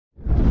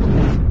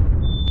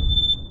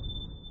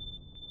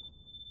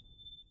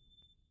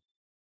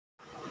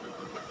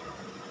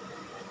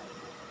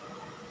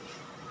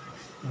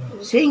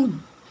Sing.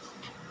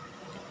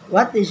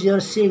 What is your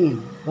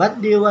singing?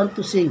 What do you want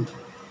to sing?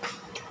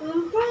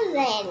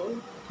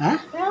 Frozen. Huh?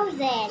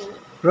 Frozen.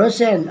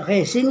 Frozen.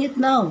 Okay, sing it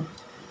now.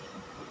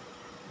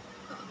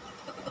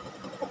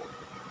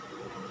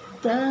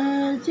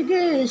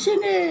 Sige,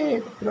 sing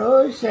it.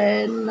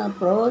 Frozen,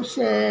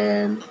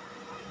 frozen.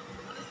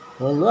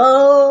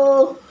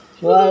 Hello,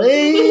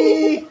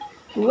 wali,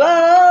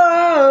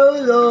 wow.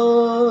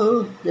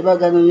 Diba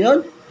ganun yun?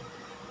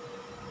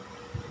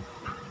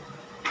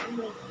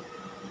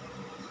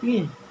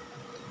 Sige.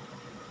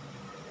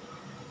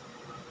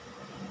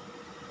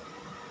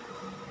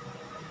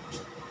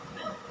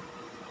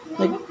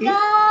 Let it go,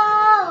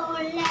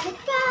 let it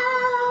go.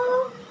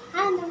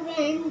 On the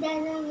wind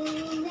and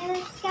in the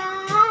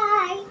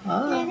sky.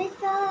 Let it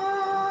go,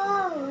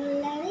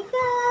 let it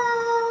go.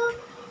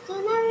 To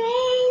the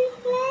rain,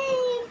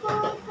 play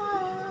for.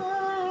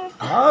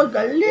 Oh,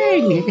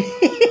 galing. Here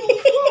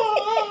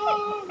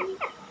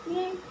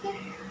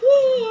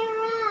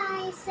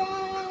I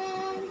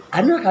stand.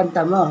 Ano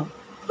kanta mo?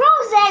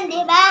 Frozen,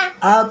 di ba?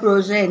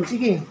 Frozen.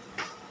 Sige.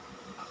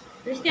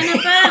 Christian na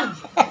pa.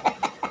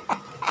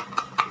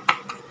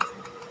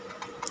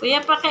 Kuya,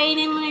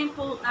 pakainin mo na yung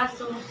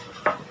aso.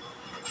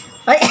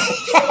 Ay!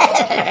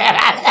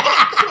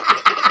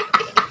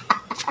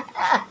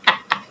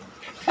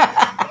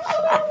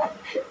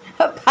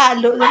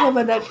 Palo na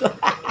naman ako.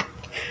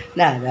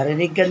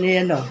 Narinig ka ni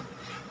ano?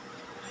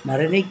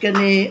 Narinig ka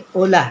ni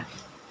Ula.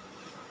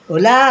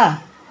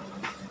 Ula!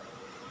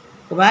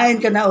 Kumain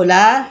ka na,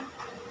 Ula?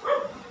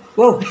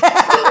 Wow!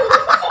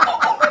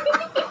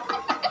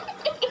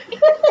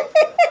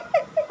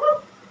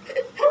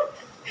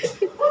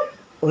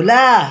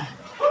 Ula!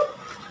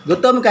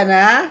 Gutom ka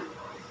na?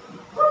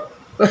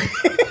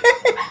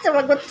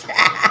 Sumagot siya.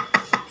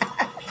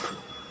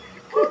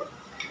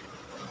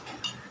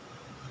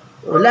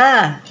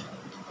 Ula!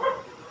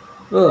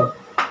 Oh,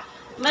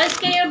 Malas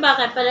kayo,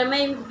 bakit? Para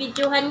may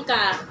videohan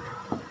ka.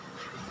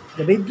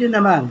 the video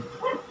naman.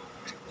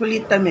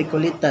 Kulitan may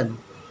kulitan.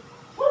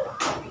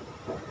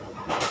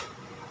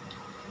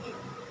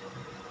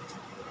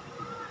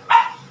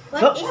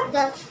 What is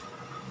that?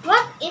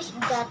 What is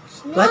that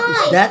noise? What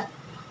is that?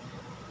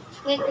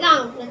 Wait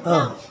lang, wait lang.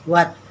 Oh,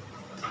 what?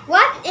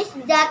 What is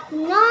that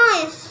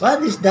noise?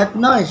 What is that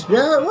noise?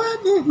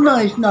 What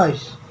is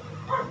noise?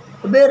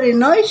 Very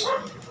noise?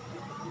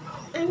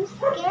 I'm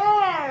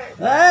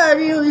scared. Are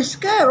you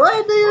scared?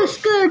 Why do you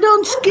scare?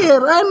 Don't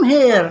scare. I'm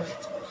here.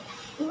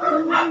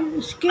 Why are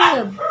you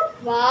scared?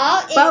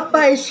 Wow,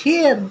 Papa is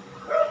here.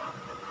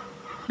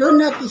 Do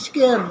not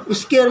scare.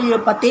 Scare you,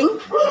 pating?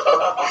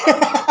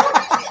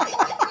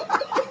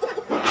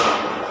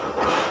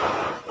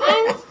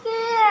 I'm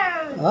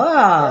scared.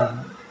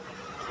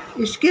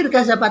 Scare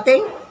ka sa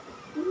pating?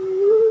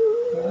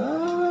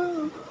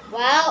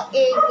 Wow,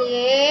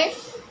 English.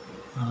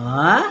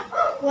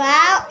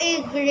 Wow,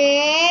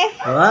 English.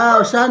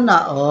 Wow,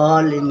 sana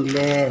all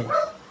English.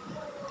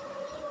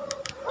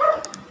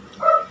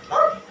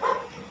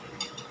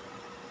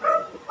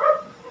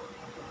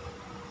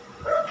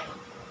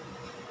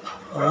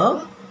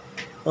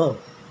 Oh.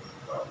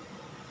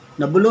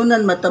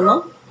 Nabulunan mata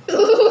mo?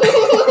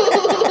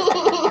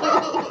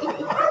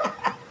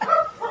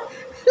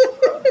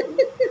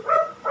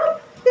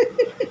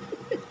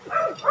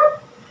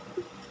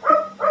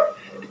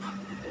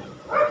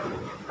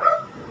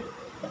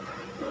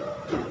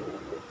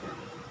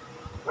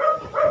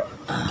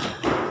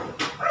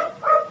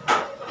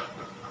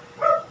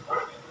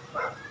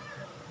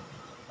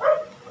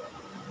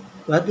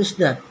 What is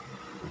that?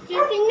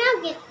 Chicken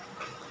nugget.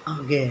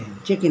 Okay,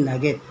 chicken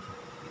nugget.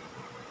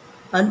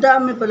 Ang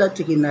dami pala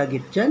chicken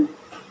nugget dyan.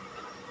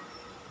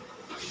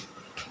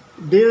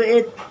 Do you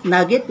eat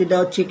nugget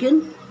without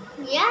chicken?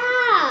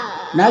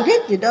 Yeah.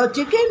 Nugget without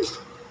chicken?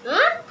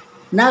 Huh?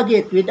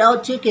 Nugget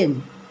without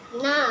chicken.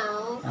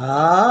 No.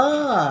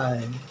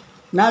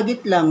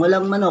 Nugget lang,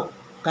 walang manok.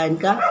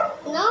 Kain ka?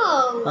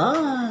 No.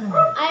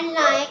 I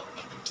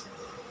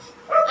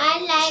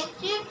like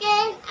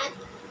chicken and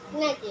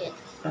nuggets.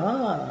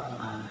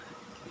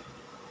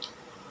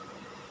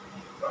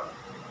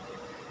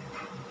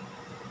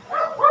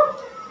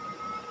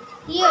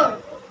 Here.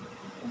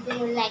 Do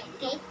you like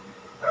cake?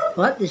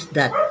 What is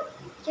that?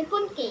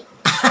 Chicken cake.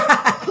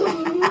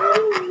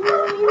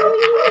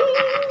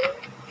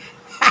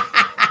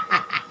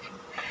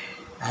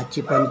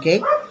 Chiffon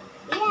cake?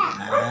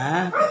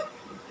 Yeah.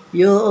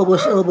 You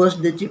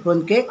ubos-ubos the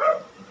chiffon cake?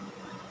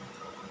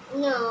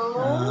 No.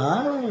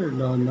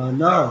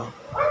 No.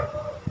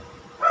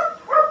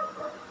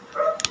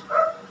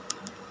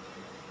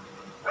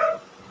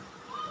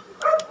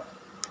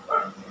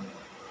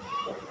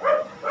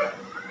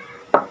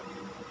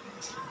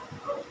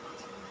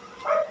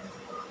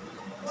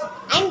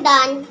 I'm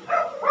done.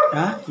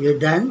 You're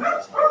done?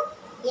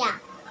 Yeah.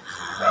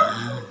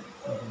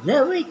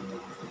 Wait.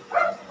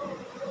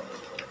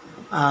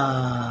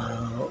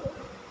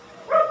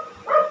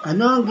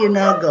 Ano ang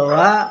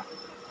ginagawa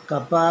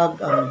kapag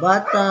ang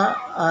bata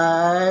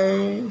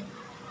ay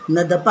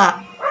nadapa?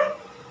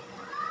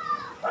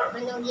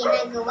 Ano ang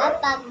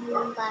ginagawa pag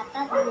yung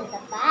bata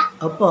nadapa?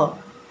 Opo.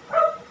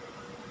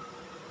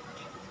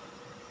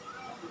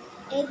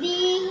 Eh di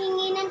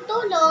hingi ng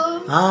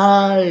tulong.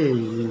 Ay,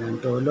 hingi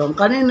ng tulong.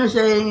 Kanino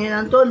siya hingi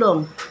ng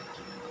tulong?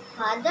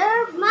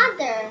 Father,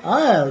 mother.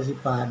 Ay, si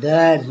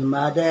father, si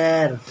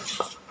mother.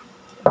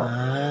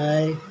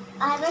 Ay.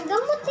 Para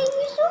gamutin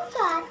yung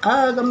sugat.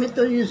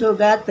 Gamito yung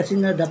sugat kasi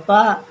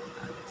nadapa.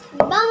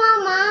 Diba,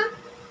 mama?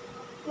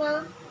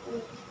 Ma?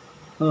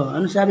 Oh,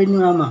 ano sabi ni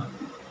mama?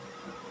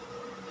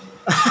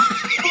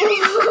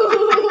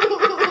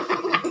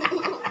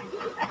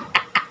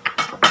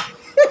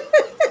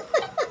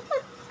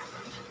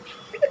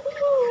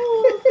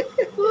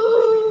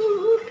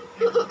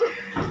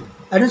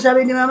 Ano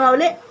sabi ni mama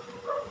uli?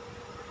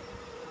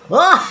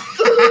 Oh!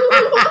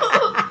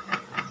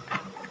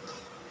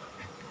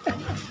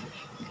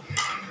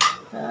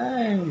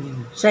 Ay,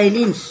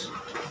 silence.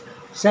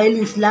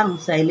 Silence lang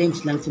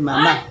si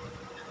mama.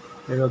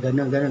 Pero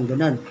ganun.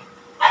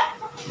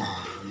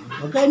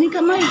 Huwag kainin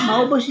kamay,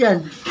 maubos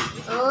yan.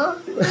 Oh?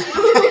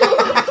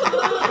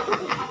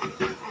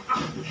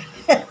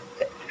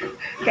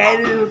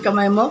 Kainin yung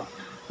kamay mo.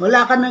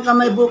 Wala ka ng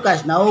kamay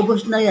bukas,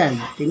 naubos na yan.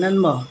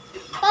 Tingnan mo.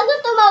 Paano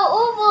ito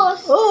mauubos?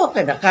 Oo,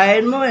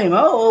 kinakain mo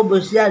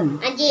mauubos yan.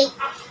 Ajik.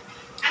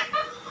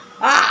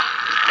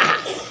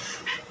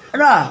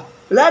 Ano?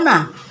 Wala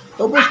na.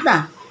 Ubos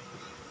na.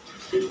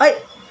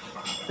 Ay!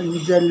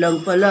 Andyan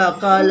lang pala.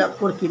 Akala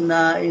ko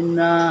kinain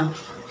na.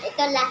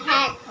 Ito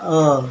lahat.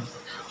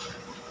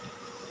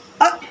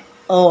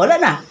 Wala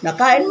na.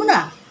 Nakain mo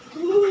na.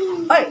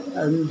 Ay!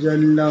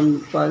 Andyan lang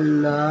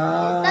pala.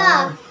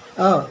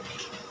 Ito.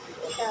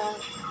 Ito.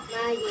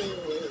 Magic.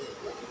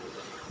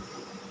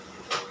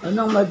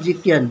 Anong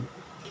magic yan?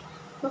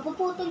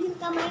 Mapuputol yung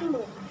kamay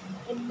mo.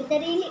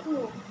 Darili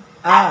mo.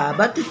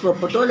 Ba't po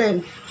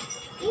putulin?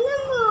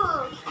 Tingnan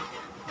mo.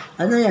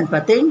 Ano yan?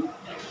 Pating?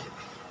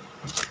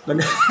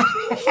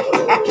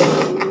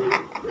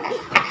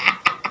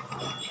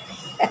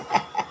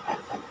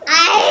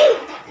 Ay!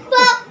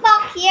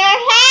 Pok your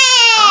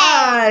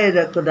head! Ay,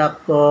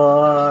 dako.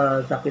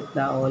 Sakit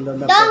na ulo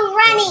na. Don't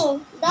running!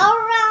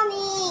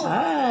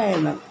 Ay,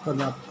 nako.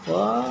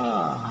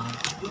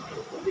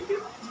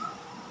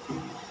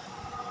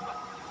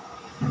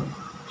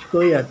 Si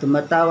Kuya,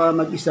 tumatawa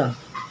mag-isa.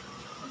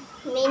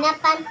 May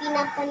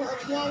pinapanood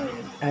niyan.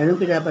 Anong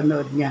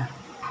pinapanood niya?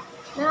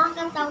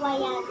 Nakakatawa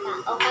yata.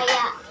 O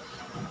kaya,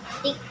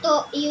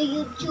 TikTok,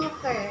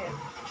 YouTuber.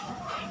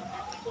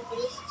 Si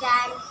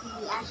Christian, si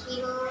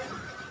Ashino.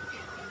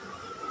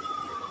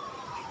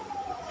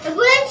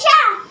 Ambulansya!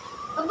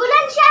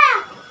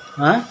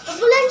 Ha?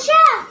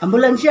 Ambulansya!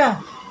 Ambulansya.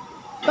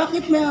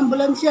 Bakit may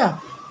ambulansya?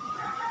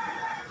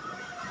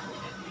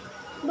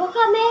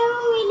 Baka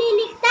mayroong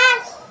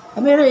ililigtas.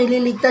 Meron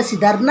ililigtas si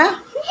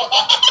Darna?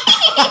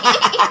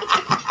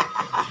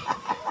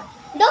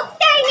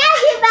 Doktor nga,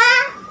 di ba?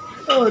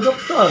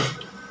 Doktor.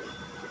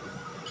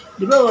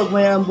 Di ba wag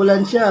may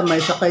ambulansya,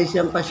 may sakay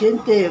siyang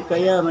pasyente,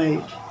 kaya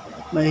may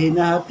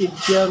hinahatid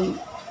siyang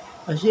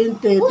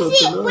pasyente.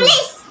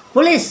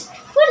 Pulis!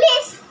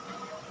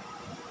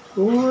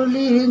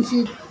 Hulihin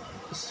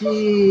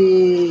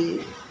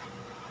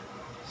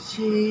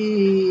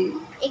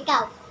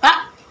Ikaw.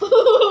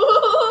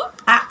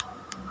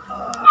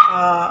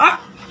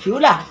 Si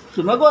Ula,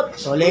 sumagot.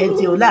 Hulihin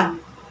si Ula.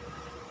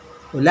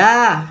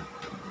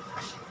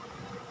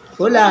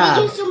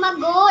 Hindi yung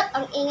sumagot.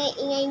 Ang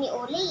ingay-ingay ni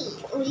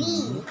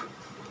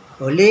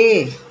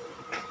Uli.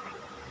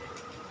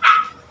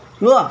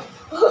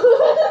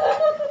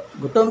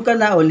 Gutom ka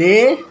na,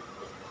 Uli?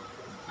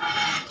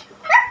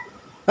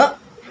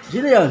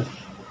 Sino yun?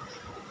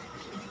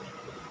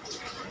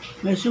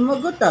 May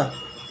sumagot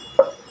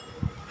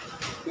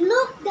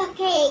Look the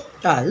cake.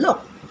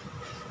 Look.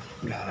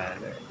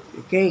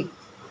 Cake.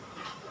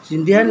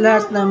 Sindihan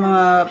lahat ng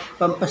mga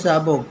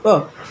pampasabog.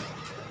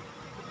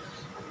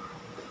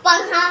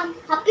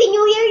 Happy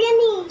New Year yan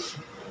eh.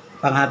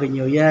 Pang Happy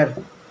New Year.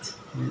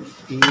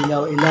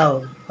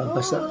 Ilaw-ilaw.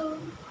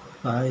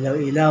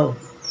 Ilaw-ilaw.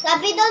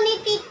 Sabi daw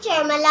ni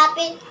teacher,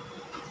 malapit.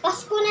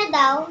 Pasko na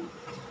daw.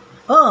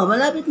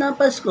 Malapit na ang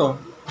Pasko.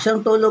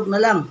 Isang tulog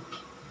na lang.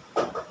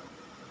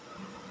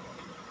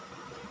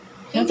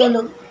 Isang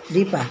tulog.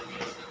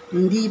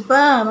 Hindi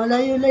pa.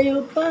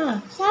 Malayo-layo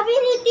pa. Sabi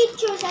ni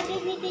teacher,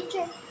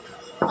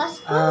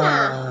 Pasko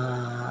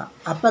na.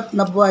 4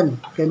 na buwan.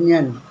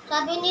 Ganyan.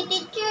 Sabi ni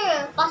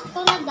teacher,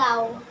 Pasko na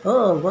daw.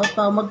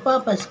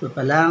 Magpapasko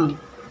pa lang.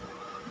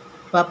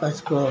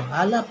 Papasko.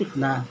 Halapit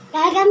na.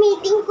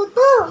 Gagamitin ko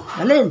to.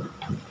 Alin?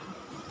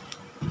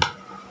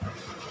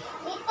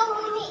 Ito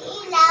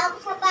umiilaw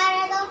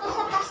para daw to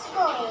sa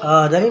Pasko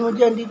eh. Dali mo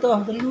dyan dito.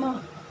 Dali mo.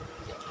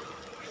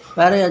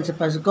 Para yan sa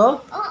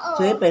Pasko? Oo.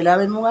 Sige,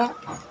 pailawin mo nga.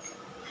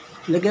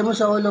 Lagay mo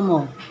sa ulo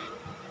mo.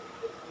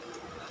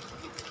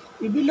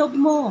 Ibilog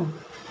mo.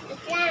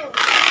 Wait lang.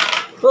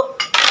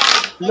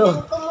 Lo.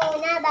 Ilan ko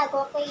muna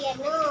bago ko yan,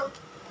 no?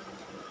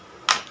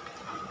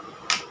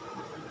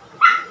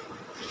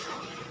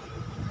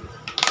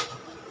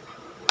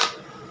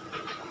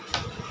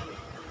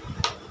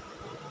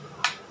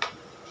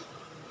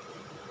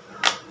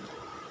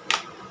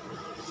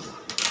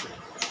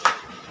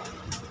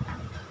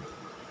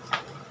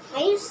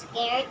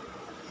 scared?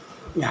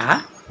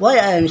 Yeah? Why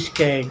I am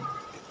scared?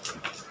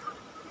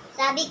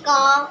 Sabi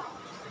ko,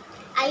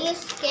 are you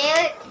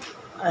scared?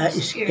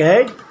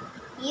 Scared?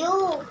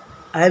 You.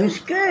 I'm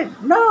scared.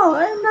 No,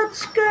 I'm not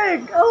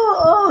scared.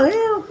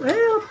 Help,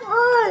 help.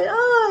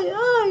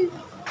 Ay.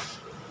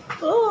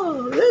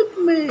 Oh, help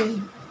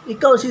me.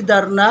 Ikaw si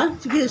Darna?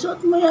 Sige,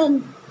 suot mo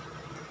yan.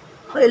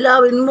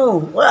 Pailawin mo.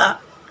 Wala.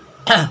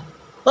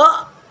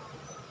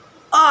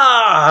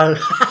 Ah!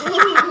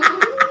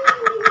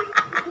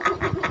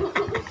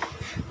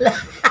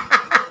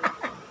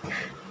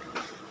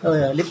 Oh,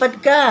 lipad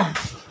ka.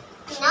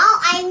 No,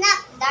 I'm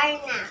not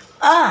Darna.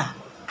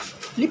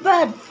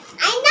 Lipad.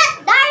 I'm not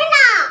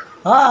Darna.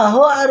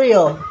 Who are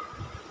you?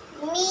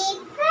 Me,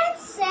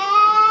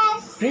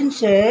 princess.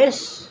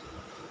 Princess?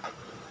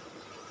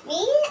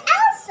 Me,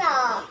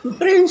 Elsa.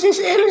 Princess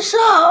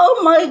Elsa.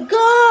 Oh my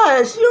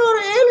gosh,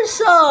 you're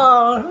Elsa.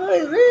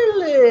 Ay,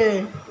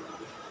 really?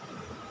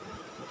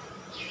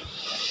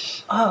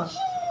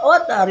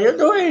 What are you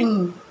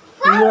doing?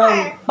 Power. You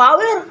have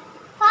power?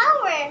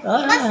 Power.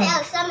 Ah. Because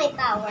Elsa may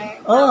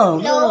power. Oh,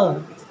 Claw.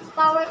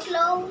 Power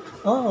claw.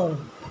 Oh.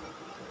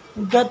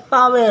 You got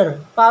power.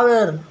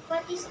 Power.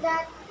 What is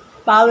that?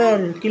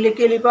 Power.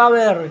 Kili-kili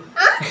power.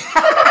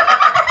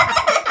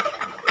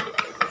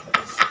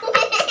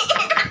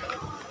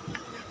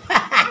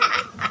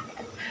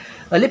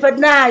 Lipad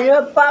na. You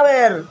have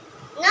power.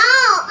 No,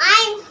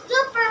 I'm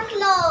super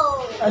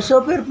claw. A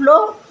super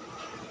flow?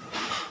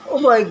 Oh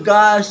my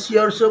gosh,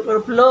 you're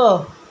super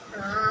flow.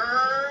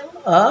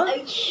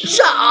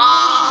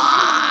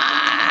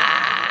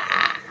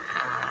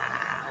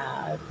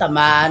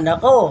 Tamaan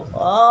ako.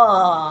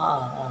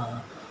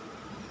 Yellow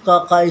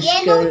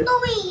Kaka-scare. to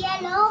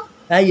yellow.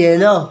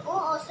 Yellow.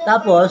 Oo, super.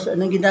 Tapos,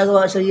 anong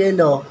ginagawa sa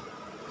yellow?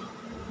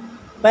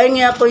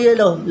 Pahingi ako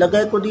yellow.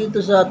 Lagay ko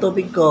dito sa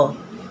tubig ko.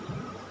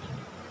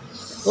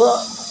 You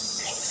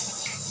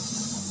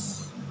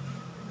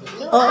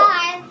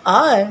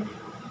are.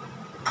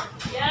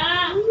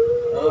 Yeah.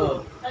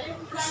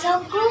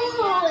 So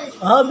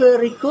cool.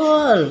 Very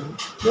cool.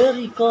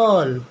 Very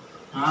cool.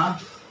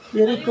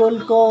 Very cool.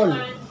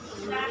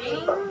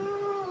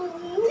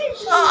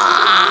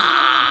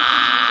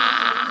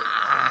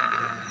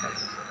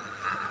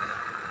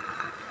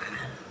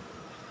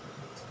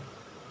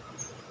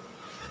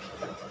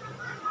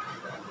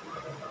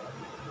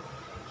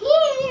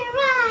 Here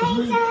I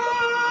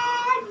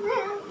stand.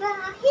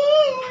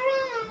 Here I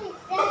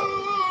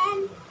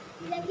stand.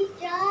 Let me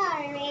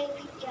jam.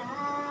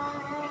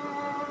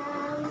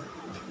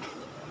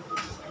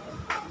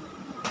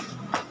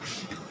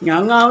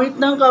 Ngangawit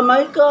ng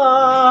kamay ko.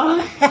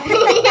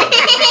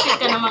 Hindi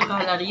ka naman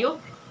kahalaryo.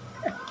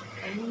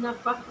 Ano na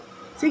pa?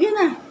 Sige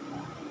na.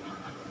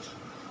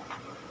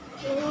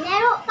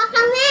 Laro pa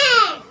kami.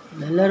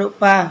 Lalaro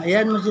pa.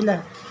 Ayan mo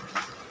sila.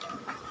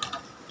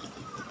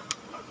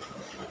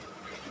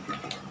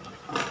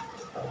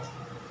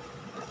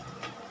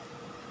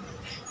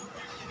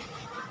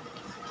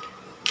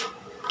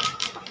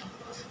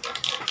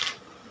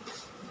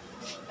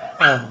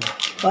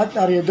 What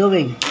are you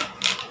doing?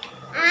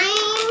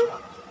 I'm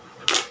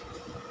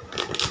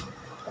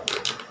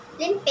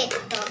limpit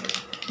to.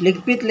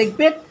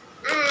 Ligpit?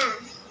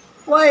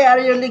 Why are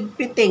you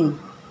ligpiting?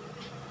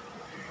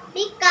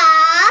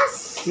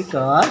 Because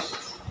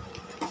Because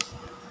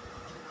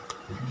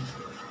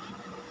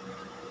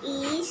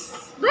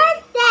it's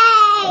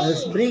birthday.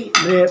 it's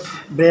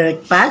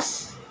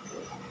breakfast.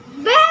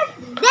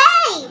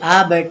 Birthday.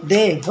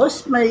 Birthday.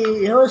 Who's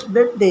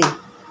birthday?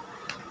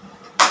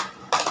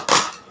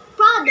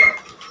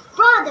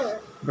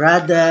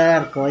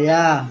 Brother,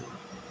 kuya.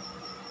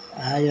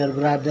 Your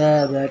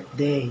brother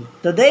birthday.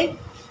 Today?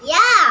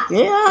 Yeah.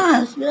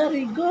 Yes,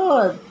 very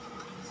good.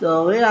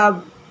 So we have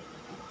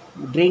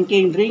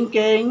drinking,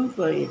 eating,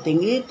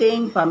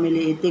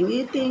 family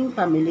eating,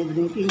 family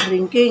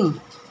drinking.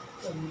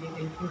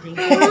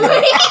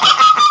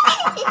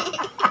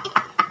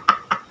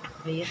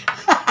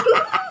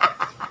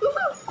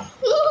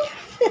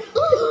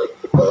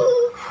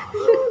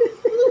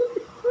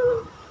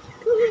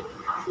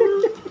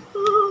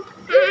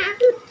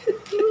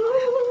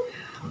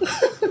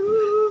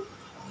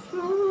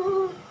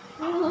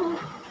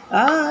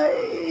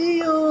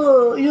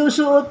 You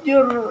suot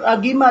your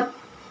agimat.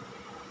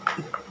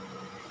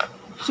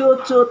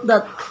 Suot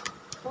that.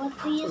 What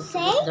do you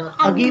say?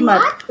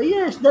 Agimat.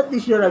 Yes, that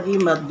is your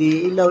agimat.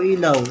 The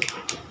ilaw-ilaw.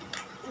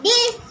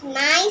 This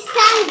my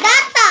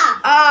sandata.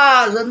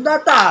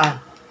 Sandata.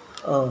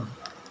 Oh.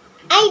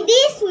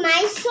 This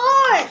my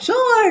sword.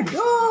 Sword.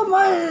 Oh,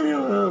 my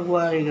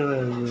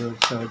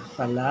sword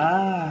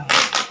pala.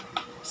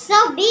 So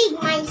big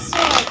my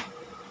sword.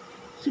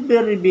 It's a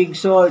very big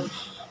sword.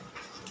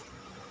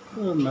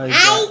 Oh my God.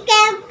 I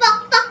can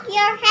pok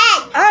your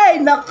head.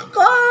 Ay,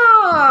 nako!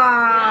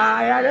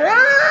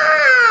 Aray.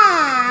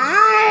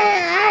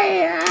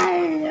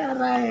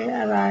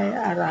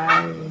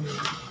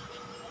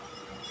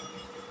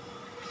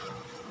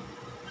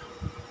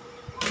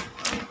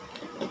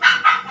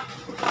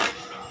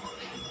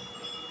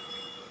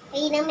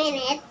 Wait a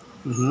minute.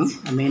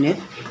 A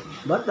minute.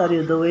 What are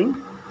you doing?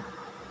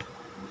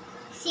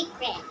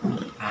 Secret.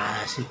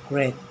 Ah,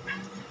 secret.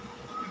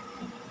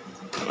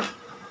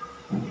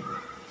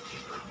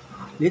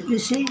 Let me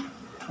see.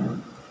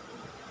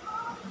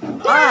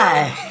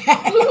 Ah,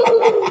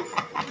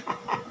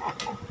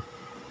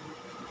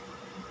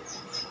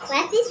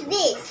 What is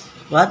this?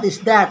 what is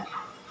that?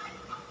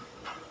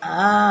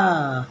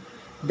 Ah,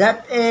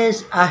 that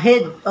is a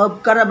head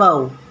of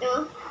carabao. No.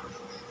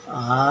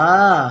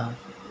 Ah,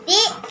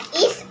 The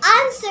is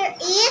answer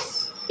is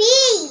P.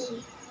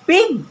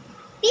 pig.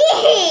 P.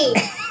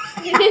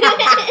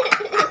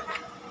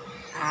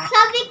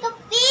 Sabi ko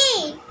P.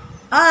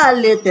 Ah,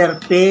 letter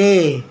P.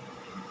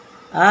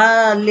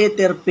 Ah,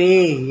 letter P.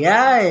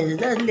 Yes,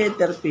 that's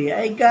letter P.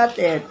 I got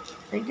it.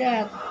 I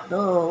got.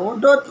 Oh,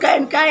 don't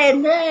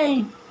kain-kain,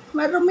 eh.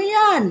 Marumi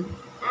yan.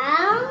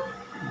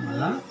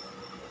 Ah,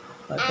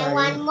 what And are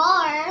one you?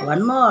 more.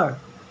 One more.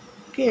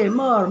 Okay,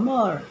 more.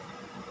 More.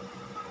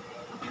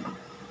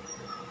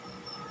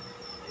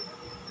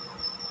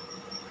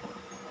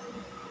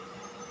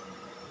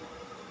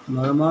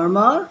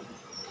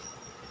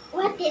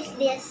 What is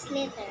this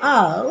letter?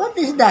 Ah, what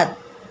is that?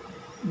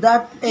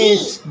 That G.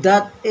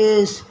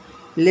 is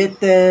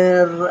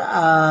letter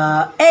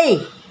A.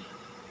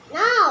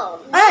 No.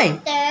 Ay.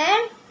 Letter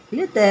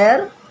Letter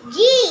G.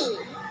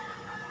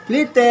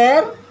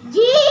 letter G.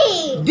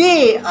 D.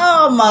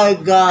 Oh my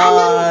Anong D?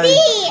 God.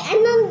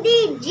 Anong D?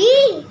 G.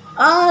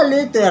 Ah,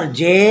 letter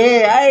J.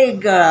 I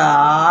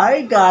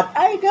got.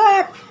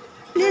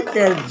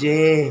 Letter J.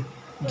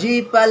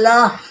 G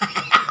pala.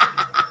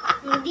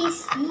 Hindi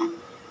C.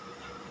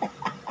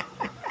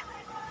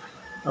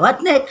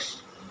 What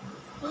next?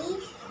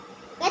 This.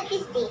 What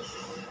is this?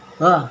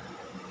 Ah,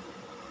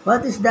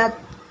 what is that?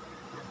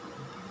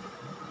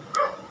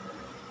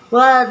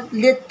 What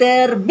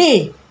letter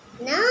B?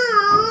 No.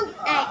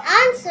 Our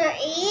answer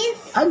is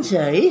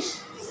Answer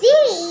is C.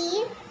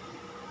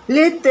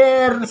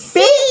 letter C. P.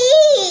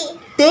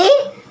 T.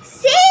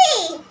 C.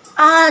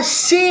 Ah,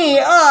 C.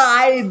 Oh,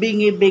 ay,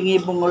 bingi,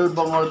 bungol,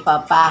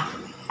 papa.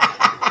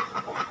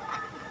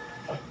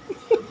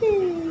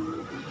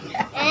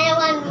 And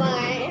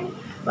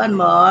one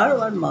more.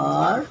 One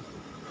more.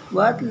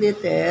 What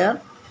letter?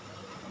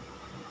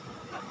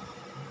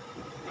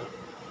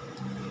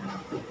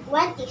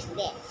 What is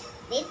this?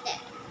 Letter.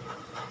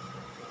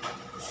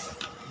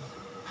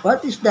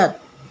 What is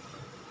that?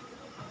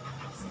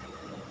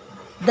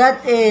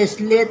 That is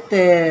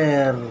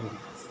letter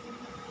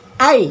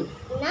I.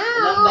 No.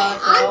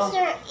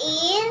 Answer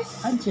is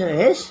Answer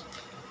is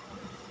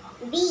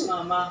D.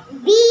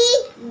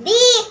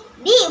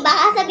 D.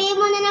 Baka sabihin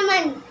mo na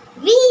naman.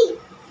 V.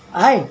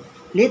 I.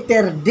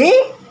 Letter D?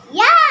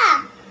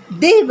 Yeah.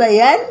 D ba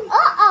yan?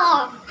 Oo.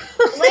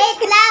 Wait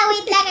lang.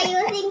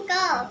 Ayusin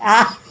ko.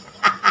 Ah.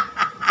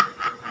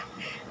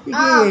 Sige,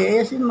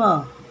 ayusin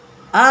mo.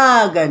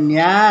 Ah,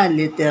 ganyan.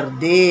 Letter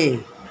D.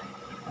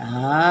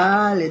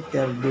 Ah,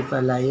 letter D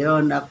pala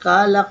yun.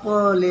 Akala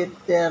ko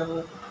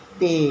letter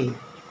T.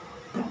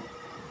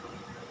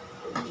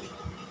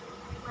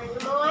 One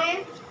more.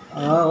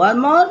 Oh, one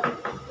more?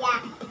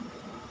 Yeah.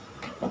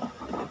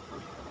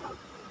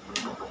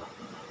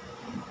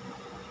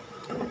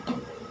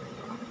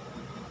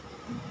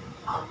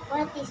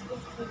 What is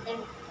this letter?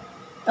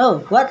 Oh,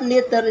 what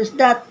letter is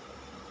that?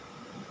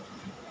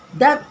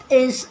 That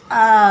is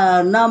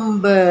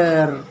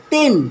number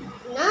 10.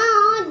 No,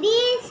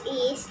 this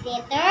is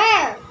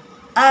letter.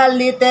 A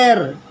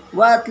letter.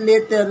 What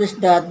letter is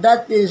that?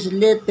 That is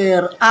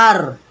letter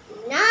R.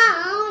 No,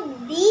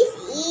 this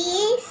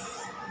is,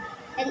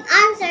 an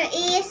answer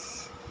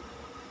is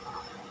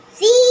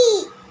C.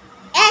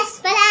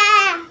 S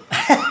pala.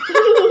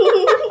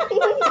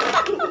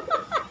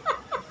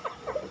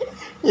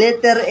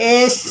 Letter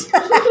S.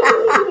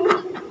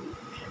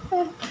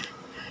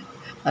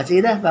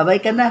 Sige na, babay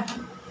ka na.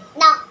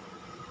 No.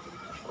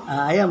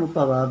 Ayaw mo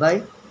pa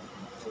babay?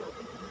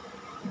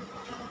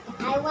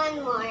 I want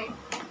more.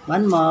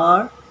 One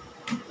more.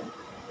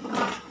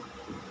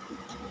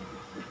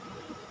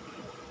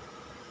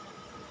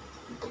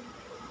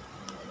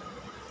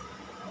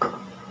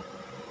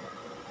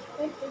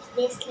 What is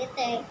this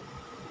letter?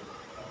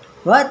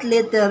 What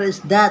letter is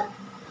that?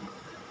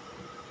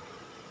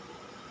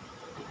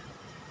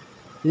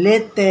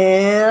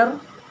 Letter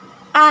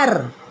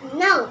R.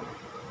 No.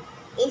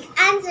 Its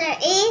answer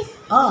is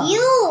Ah.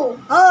 U.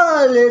 Oh,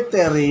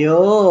 letter U.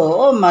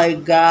 Oh my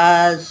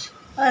gosh.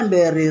 I'm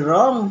very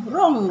wrong.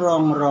 Wrong.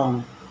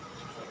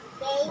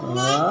 Okay,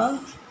 Ah,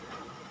 next.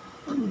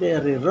 I'm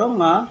very wrong,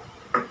 ah.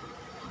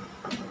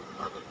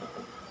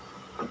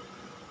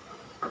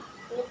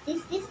 What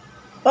is this?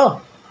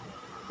 Oh,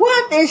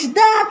 what is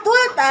that?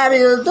 What are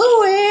you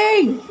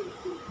doing?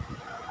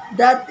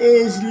 That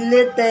is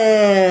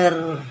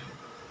letter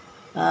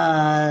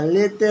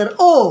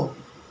O.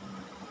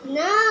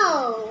 No.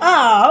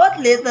 What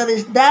letter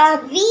is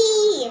that? V.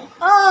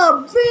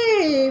 Oh, B.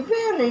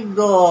 Very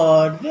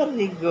good.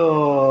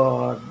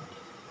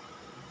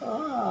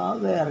 Oh,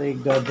 very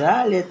good.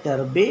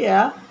 Letter B,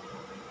 ah.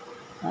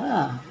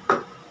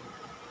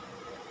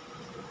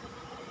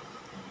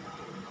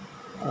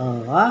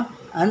 Oh, ha?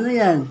 Ano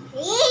yan?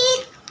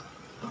 Wait.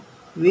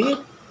 Wait?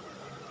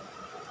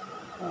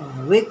 Oh,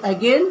 wait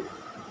again?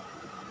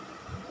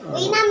 Oh,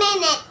 Wait a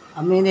minute.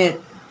 a minute.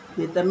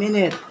 Wait a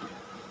minute.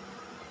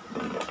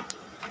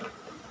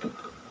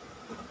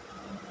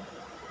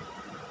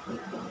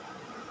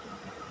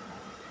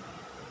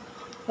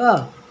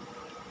 Oh,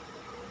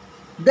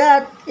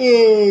 that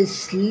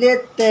is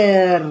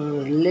letter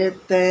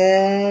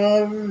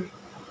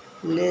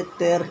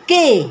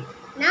K.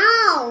 No.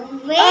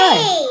 Ay,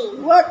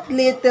 Wait. what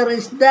letter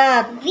is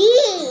that? V.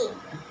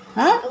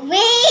 Huh?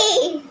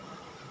 Wait.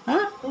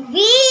 Huh? V.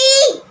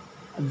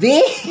 V?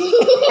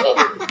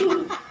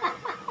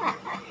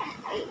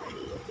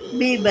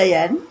 B ba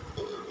yan?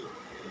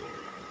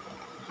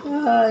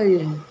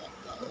 Ay.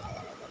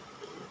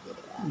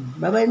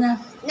 Bye-bye na.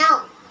 No.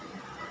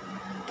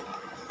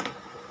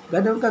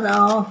 Ganun ka na,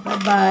 oh.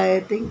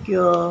 Bye-bye. Thank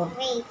you.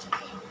 Wait.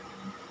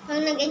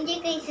 Kung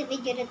nag-enjoy kayo sa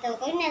video na to,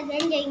 kung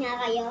nag-enjoy nga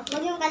kayo,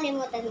 huwag niyong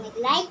kalimutan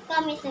mag-like,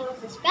 comment, and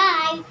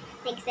mag-subscribe.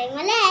 Next time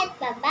ulit.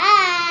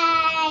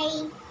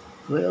 Bye-bye!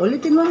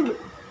 Ulitin mo.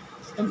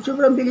 Ang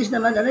sobrang bilis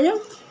naman. Ano yun?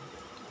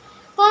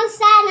 Kung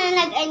sana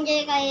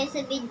nag-enjoy kayo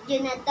sa video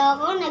na to,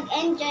 kung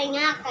nag-enjoy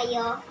nga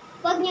kayo,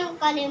 huwag niyong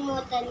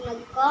kalimutan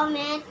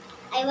mag-comment,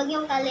 huwag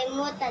niyong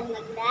kalimutan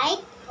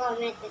mag-like,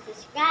 comment, and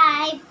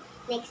subscribe.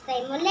 Next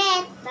time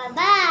ulit.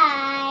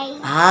 Bye-bye!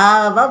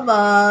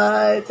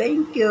 Bye-bye.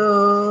 Thank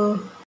you.